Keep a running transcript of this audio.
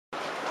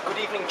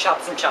Good evening,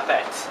 chaps and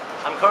chapettes.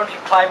 I'm currently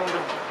climbing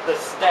the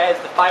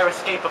stairs, the fire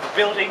escape of a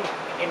building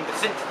in the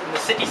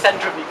city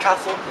centre of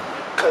Newcastle,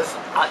 because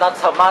that's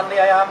how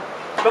manly I am.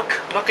 Look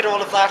at all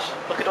of that.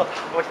 Look at all.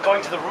 We're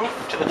going to the roof,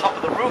 to the top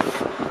of the roof.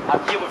 I'm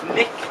here with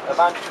Nick, a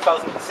man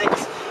 2006.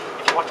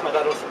 If you watch my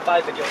Dad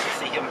 05 videos, you'll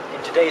see him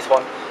in today's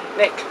one.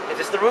 Nick, is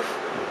this the roof?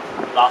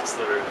 That's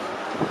the roof.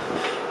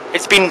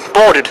 It's been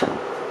boarded.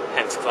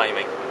 Hence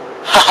climbing.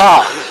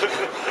 Haha!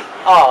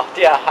 Oh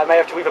dear, I may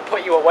have to either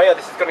put you away or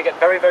this is going to get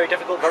very, very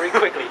difficult very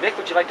quickly. Nick,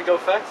 would you like to go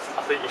first?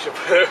 I think you should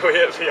put it away,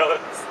 to be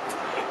honest.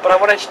 But I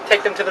want to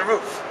take them to the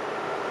roof.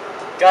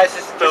 Guys,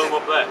 Film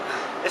up there.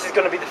 This is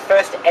going to be the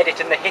first edit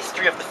in the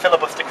history of the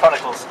Filibuster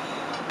Chronicles.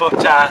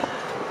 But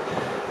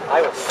I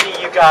will see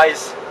you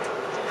guys,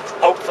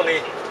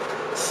 hopefully,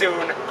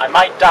 soon. I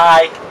might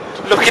die.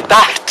 Look at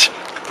that!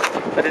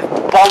 That is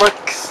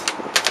bollocks.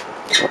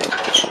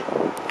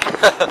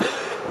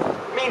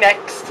 Me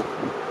next.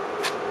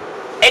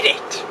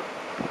 Edit.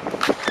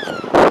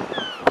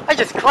 I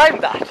just climbed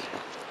that.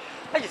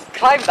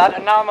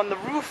 And now I'm on the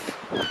roof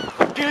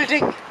of a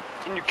building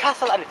in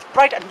Newcastle and it's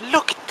bright, and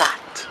look at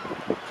that.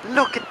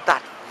 Look at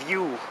that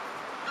view.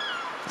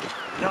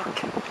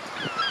 Look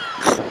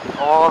at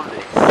all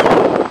this.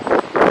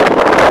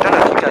 I don't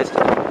know if you guys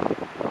do.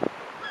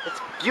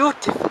 It's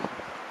beautiful.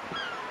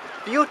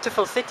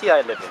 Beautiful city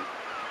I live in.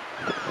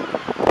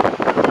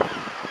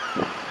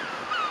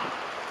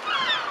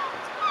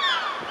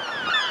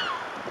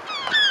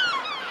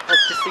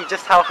 Let's just see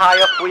just how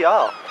high up we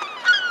are.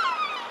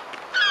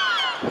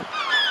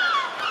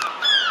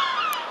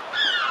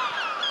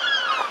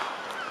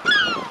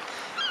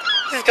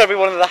 This is going to be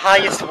one of the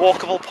highest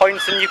walkable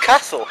points in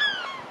Newcastle.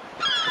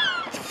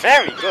 It's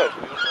very good.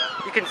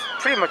 You can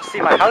pretty much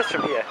see my house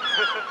from here.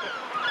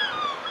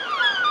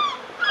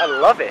 I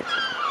love it.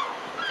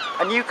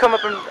 And you come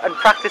up and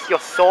practice your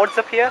swords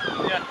up here?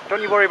 Yeah.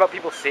 Don't you worry about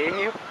people seeing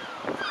you?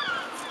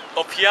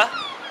 Up here?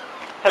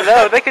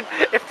 Hello, they could.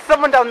 If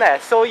someone down there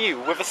saw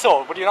you with a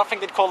sword, would you not think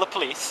they'd call the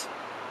police?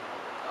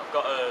 I've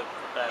got a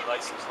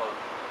license for them.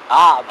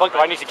 Ah, bugger,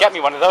 I need to get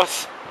me one of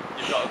those.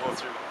 You've got to go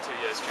through 2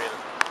 years training.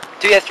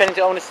 2 years training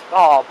to own a...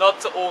 Oh.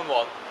 Not to own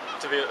one,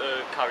 to be able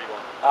to carry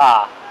one.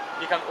 Ah.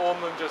 You can own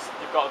them, just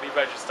you've got to be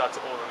registered to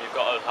own them. You've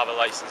got to have a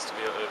license to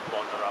be able to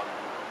wander around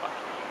and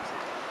actually use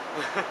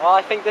it. Well,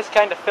 I think this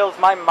kind of fills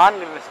my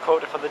manliness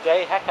quota for the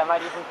day. Heck, I might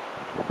even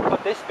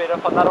put this bit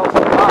up on that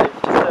 05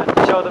 just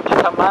to show them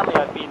just how manly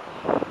I've been.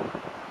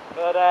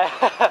 But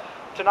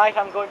tonight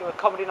I'm going to a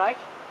comedy night.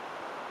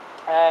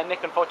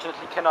 Nick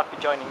unfortunately cannot be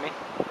joining me,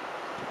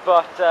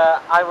 but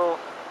I will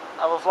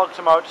vlog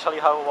tomorrow to tell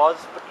you how it was.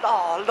 But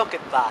oh, look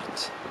at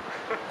that!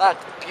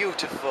 That's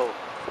beautiful,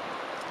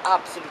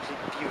 absolutely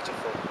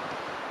beautiful.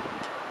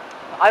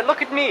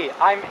 Look at me,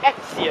 I'm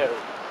Ezio.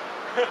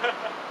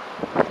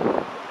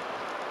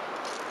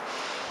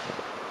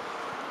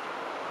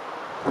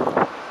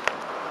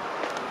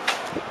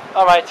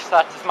 All right,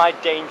 that's my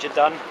danger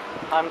done.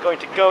 I'm going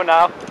to go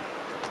now.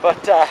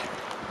 But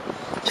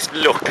just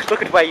look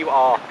at where you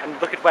are,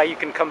 and look at where you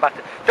can come back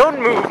to. Don't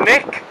move,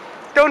 Nick!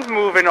 Don't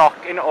move in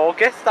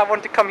August. I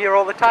want to come here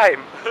all the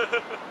time.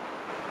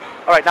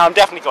 Alright, now I'm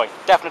definitely going.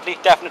 Definitely,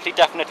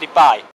 bye.